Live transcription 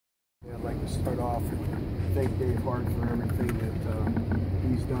I'd like to start off and thank Dave Hart for everything that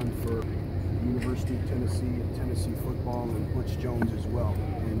he's done for the University of Tennessee and Tennessee football, and Butch Jones as well.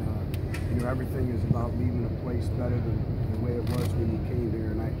 And everything is about leaving a place better than the way it was when you came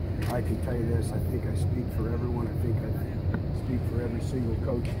here. And I can tell you this, I think I speak for everyone. I think I speak for every single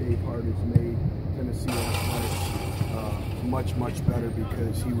coach. Dave Hart has made Tennessee athletics much, much better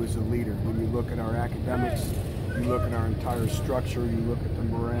because he was a leader. When you look at our academics, you look at our entire structure, you look at the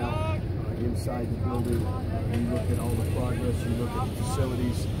morale inside the building, you look at all the progress, you look at the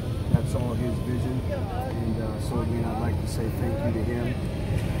facilities, that's all his vision. And so again, I'd like to say thank you to him.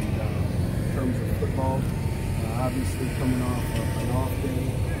 And in terms of football, obviously coming off an off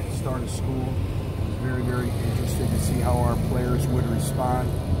day, start of school, I was very, very interested to see how our players would respond.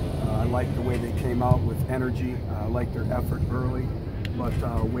 I like the way they came out with energy. I like their effort early, but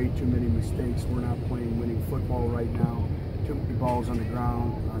way too many mistakes. We're not playing winning football right now. Too many balls on the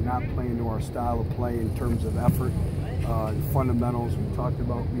ground, not playing to our style of play in terms of effort. Fundamentals, we talked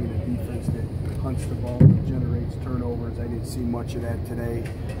about being a defense that hunts the ball, generates turnovers. I didn't see much of that today.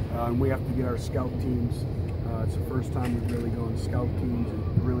 And we have to get our scout teams. It's the first time we've really gone scout teams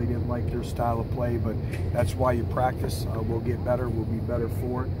and really didn't like their style of play, but that's why you practice. We'll get better, we'll be better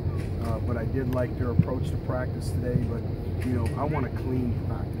for it. But I did like their approach to practice today, but you know, I want a clean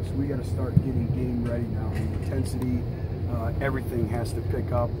practice. We got to start getting game ready now. The intensity, everything has to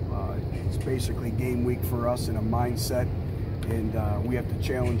pick up. It's basically game week for us in a mindset, and we have to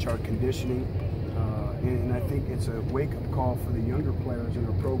challenge our conditioning. And I think it's a wake-up call for the younger players in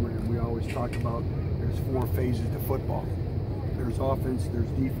our program. We always talk about there's 4 phases to football. There's offense, there's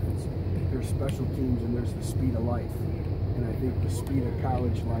defense, there's special teams, and there's the speed of life. And I think the speed of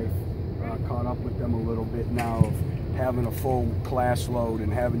college life caught up with them a little bit now, of having a full class load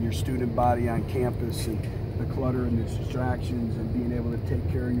and having your student body on campus and the clutter and the distractions and being able to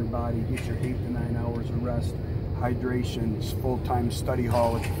take care of your body, get your 8 to 9 hours of rest, hydration, full-time study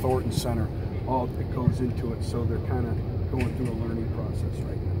hall at the Thornton Center, all that goes into it. So they're kind of going through a learning process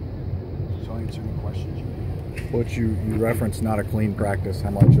right now. So I'll answer any questions you may have. Butch, you referenced not a clean practice.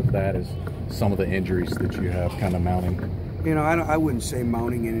 How much of that is some of the injuries that you have kind of mounting? You know, I wouldn't say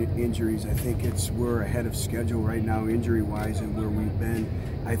mounting injuries. I think we're ahead of schedule right now injury-wise, and where we've been,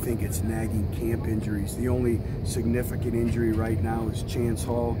 I think it's nagging camp injuries. The only significant injury right now is Chance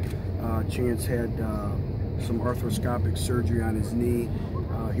Hall. Chance had some arthroscopic surgery on his knee.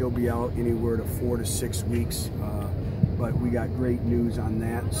 He'll be out anywhere to 4 to 6 weeks, but we got great news on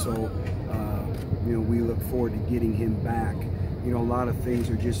that. So, you know, we look forward to getting him back. You know, a lot of things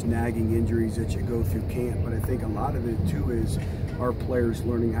are just nagging injuries that you go through camp, but I think a lot of it too is our players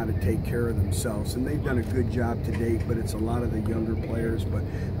learning how to take care of themselves, and they've done a good job to date, but it's a lot of the younger players. But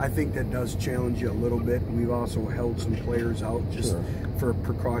I think that does challenge you a little bit. We've also held some players out just for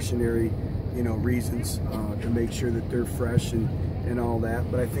precautionary, you know, reasons to make sure that they're fresh and all that.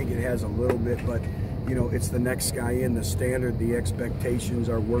 But I think it has a little bit, but you know, it's the next guy in, the standard, the expectations,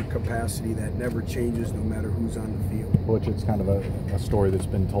 our work capacity, that never changes no matter who's on the field. Butch, it's kind of a story that's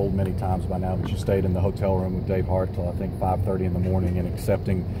been told many times by now, that you stayed in the hotel room with Dave Hart till I think 5:30 in the morning and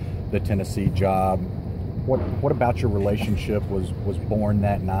accepting the Tennessee job. What about your relationship was born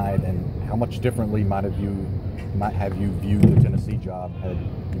that night, and how much differently might have you viewed the Tennessee job had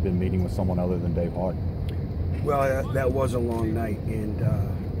you been meeting with someone other than Dave Hart? Well, that was a long night, and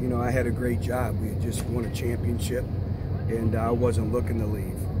you know, I had a great job. We had just won a championship, and I wasn't looking to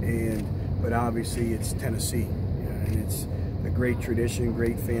leave. But obviously, it's Tennessee, and it's a great tradition,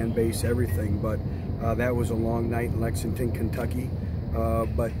 great fan base, everything. But that was a long night in Lexington, Kentucky.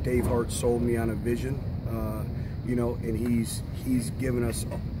 But Dave Hart sold me on a vision, you know, and he's given us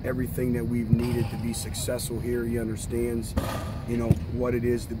everything that we've needed to be successful here. He understands, you know, what it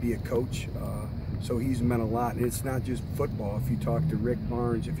is to be a coach. So he's meant a lot. And it's not just football. If you talk to Rick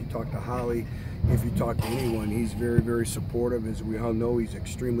Barnes, if you talk to Holly, if you talk to anyone, he's very, very supportive. As we all know, he's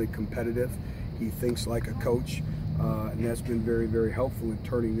extremely competitive. He thinks like a coach, and that's been very, very helpful in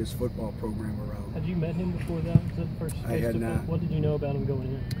turning this football program around. Had you met him before that? Was that the first I had not. What did you know about him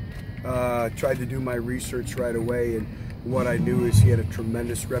going in? Tried to do my research right away, and what I knew is he had a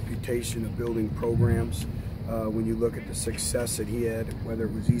tremendous reputation of building programs. When you look at the success that he had, whether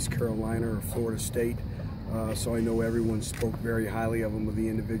it was East Carolina or Florida State, so I know everyone spoke very highly of him, of the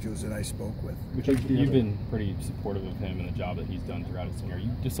individuals that I spoke with. You've been pretty supportive of him and the job that he's done throughout his tenure. Are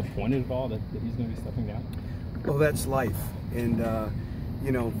you disappointed at all that he's going to be stepping down? Well, that's life, and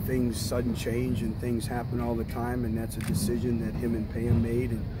you know, things sudden change and things happen all the time, and that's a decision that him and Pam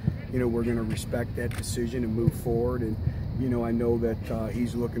made, and you know, we're going to respect that decision and move forward. And you know, I know that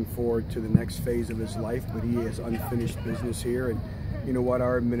he's looking forward to the next phase of his life, but he has unfinished business here, and you know what,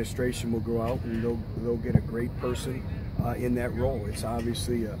 our administration will go out and they'll get a great person in that role. It's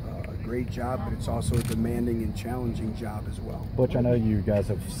obviously a great job, but it's also a demanding and challenging job as well. Butch, I know you guys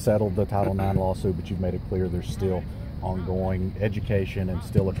have settled the Title IX lawsuit, but you've made it clear there's still ongoing education and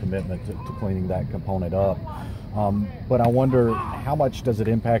still a commitment to cleaning that component up. But I wonder, how much does it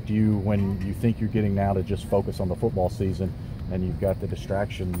impact you when you think you're getting now to just focus on the football season and you've got the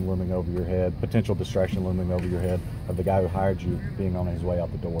distraction looming over your head, potential distraction looming over your head of the guy who hired you being on his way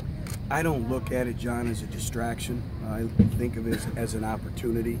out the door? I don't look at it, John, as a distraction. I think of it as an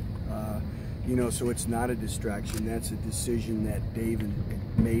opportunity. You know, so it's not a distraction. That's a decision that Dave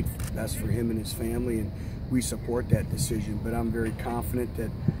made best for him and his family, and we support that decision. But I'm very confident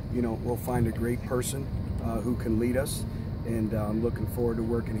that, you know, we'll find a great person who can lead us, and I'm looking forward to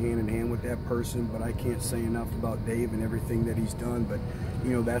working hand in hand with that person. But I can't say enough about Dave and everything that he's done, but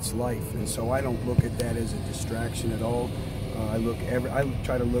you know, that's life, and so I don't look at that as a distraction at all. I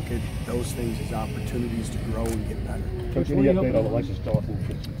try to look at those things as opportunities to grow and get better. Coach, any update on Alexis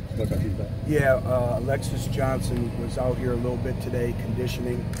Johnson? Yeah, Alexis Johnson was out here a little bit today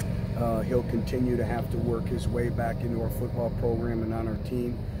conditioning. He'll continue to have to work his way back into our football program and on our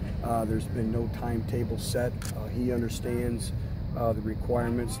team. There's been no timetable set. He understands the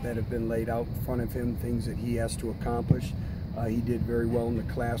requirements that have been laid out in front of him, things that he has to accomplish. He did very well in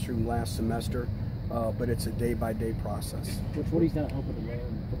the classroom last semester, but it's a day-by-day process. What he's not hoping to learn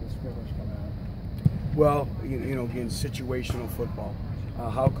from the scrimmage coming out? Well, you know, again, situational football.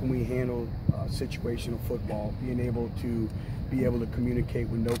 How can we handle situational football? Being able to communicate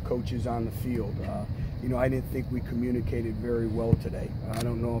with no coaches on the field. You know, I didn't think we communicated very well today. I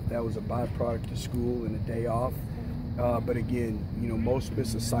don't know if that was a byproduct of school and a day off. But again, you know, most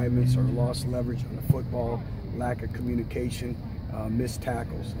missed assignments are lost leverage on the football, lack of communication, missed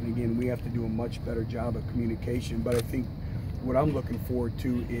tackles. And again, we have to do a much better job of communication. But I think what I'm looking forward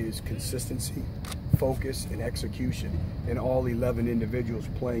to is consistency, focus, and execution, and all 11 individuals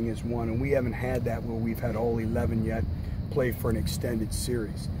playing as one. And we haven't had that where we've had all 11 yet play for an extended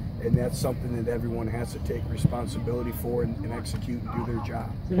series. And that's something that everyone has to take responsibility for and execute and do their job.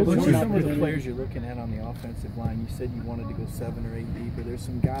 What are some of the players you're looking at on the offensive line? You said you wanted to go 7 or 8 deep. Are there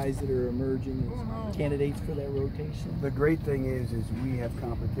some guys that are emerging as candidates for that rotation? The great thing is we have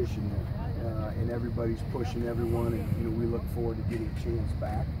competition there, and everybody's pushing everyone, and you know, we look forward to getting a chance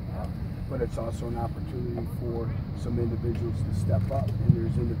back. But it's also an opportunity for some individuals to step up, and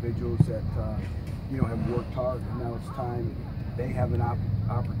there's individuals that you know, have worked hard, and now it's time they have an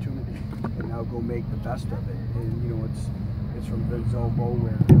opportunity, and now go make the best of it. And you know, it's from Vince Elbow,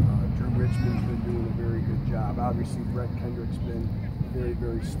 where Drew Richmond's been doing a very good job. Obviously, Brett Kendrick's been very,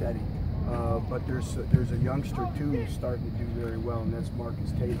 very steady. But there's a youngster too who's starting to do very well, and that's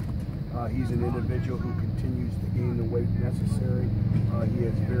Marcus Taylor. He's an individual who continues to gain the weight necessary. He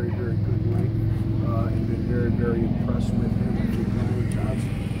has very, very good length, and been very, very impressed with him. I think Henry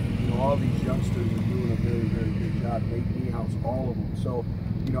Johnson, you know, all these youngsters are doing a very, very good job. Nate Niehaus, all of them. So,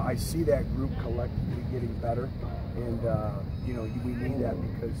 you know, I see that group collectively getting better, and you know, we need that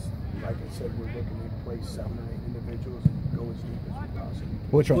because, like I said, we're looking to place 7 or 8 individuals and go as deep as we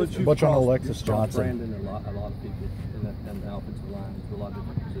possibly can. Butch on Alexis Johnson. Brandon and a lot of people in the offensive line for a lot of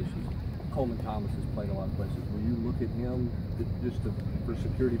different positions. Coleman Thomas has played a lot of places. Will you look at him for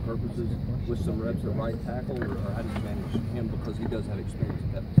security purposes with some reps at right tackle, or how do you manage him because he does have experience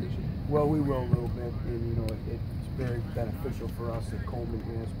at that position? Well, we will a little bit, and you know, it's very beneficial for us that Coleman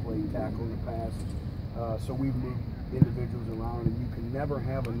has played tackle in the past. So we've moved individuals around, and you can never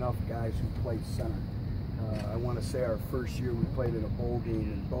have enough guys who play center. I want to say our first year we played in a bowl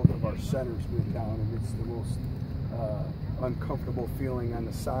game, and both of our centers went down, and it's the most uncomfortable feeling on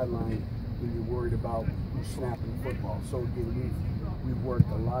the sideline when you're worried about who's snapping the football. So again, we've worked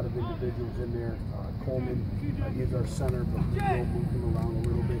a lot of individuals in there. Coleman is our center, but we will move him around a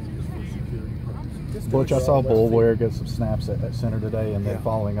little bit just for security purposes. Butch, I saw Bullware get some snaps at center today, and then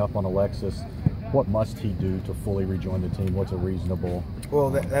following up on Alexis, what must he do to fully rejoin the team? What's a reasonable? Well,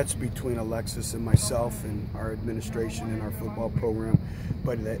 that's between Alexis and myself and our administration and our football program.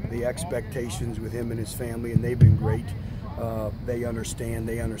 But the expectations with him and his family, and they've been great. They understand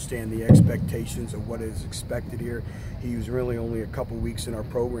the expectations of what is expected here. He was really only a couple weeks in our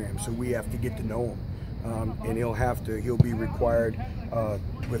program, so we have to get to know him. And he'll be required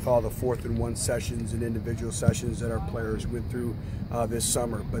with all the 4th and 1 sessions and individual sessions that our players went through this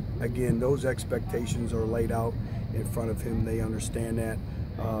summer. But again, those expectations are laid out in front of him. They understand that.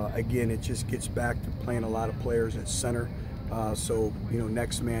 Again, it just gets back to playing a lot of players at center. So, you know,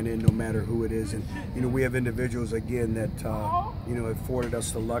 next man in, no matter who it is. And, you know, we have individuals, again, that, you know, afforded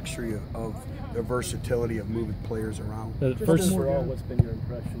us the luxury of the versatility of moving players around. Just overall, what's been your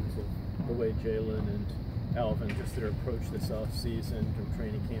impressions of the way Jalen and Alvin, just their approach this off-season from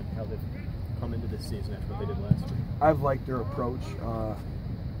training camp, how they've come into this season after what they did last week? I've liked their approach,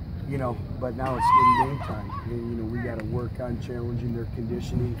 you know, but now it's getting game time. And, you know, we got to work on challenging their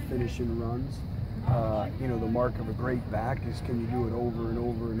conditioning, finishing runs. You know, the mark of a great back is can you do it over and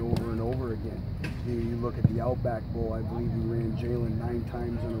over and over and over again. You look at the Outback Bowl, I believe we ran Jalen 9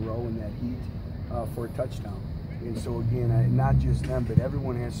 times in a row in that heat for a touchdown. And so again, not just them, but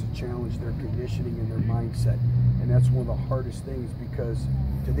everyone has to challenge their conditioning and their mindset. And that's one of the hardest things, because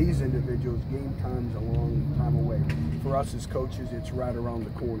to these individuals, game time's a long time away. For us as coaches, it's right around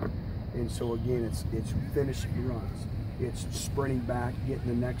the corner. And so again, it's finishing runs. It's sprinting back, getting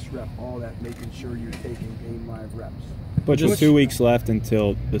the next rep, all that, making sure you're taking game live reps. But just 2 weeks left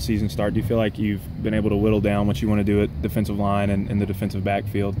until the season starts. Do you feel like you've been able to whittle down what you want to do at defensive line and the defensive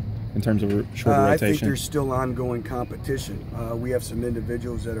backfield in terms of shorter rotation? I think there's still ongoing competition. We have some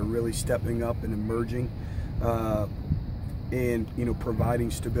individuals that are really stepping up and emerging, and you know,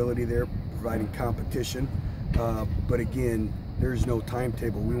 providing stability there, providing competition. But again, there's no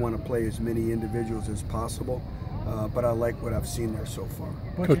timetable. We want to play as many individuals as possible. But I like what I've seen there so far.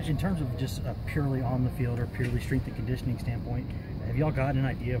 Butch, in terms of just a purely on the field or purely strength and conditioning standpoint, have y'all got an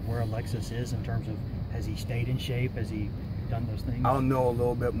idea of where Alexis is in terms of, has he stayed in shape? Has he done those things? I'll know a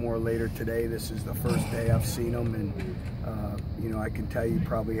little bit more later today. This is the first day I've seen him, and you know, I can tell you he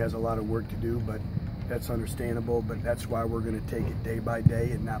probably has a lot of work to do, but that's understandable. But that's why we're going to take it day by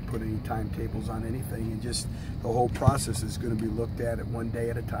day and not put any timetables on anything, and just the whole process is going to be looked at one day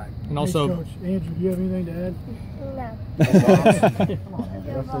at a time. And also, Coach Andrew, do you have anything to add? No. Come on, man.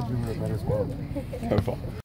 You said you were a better squad.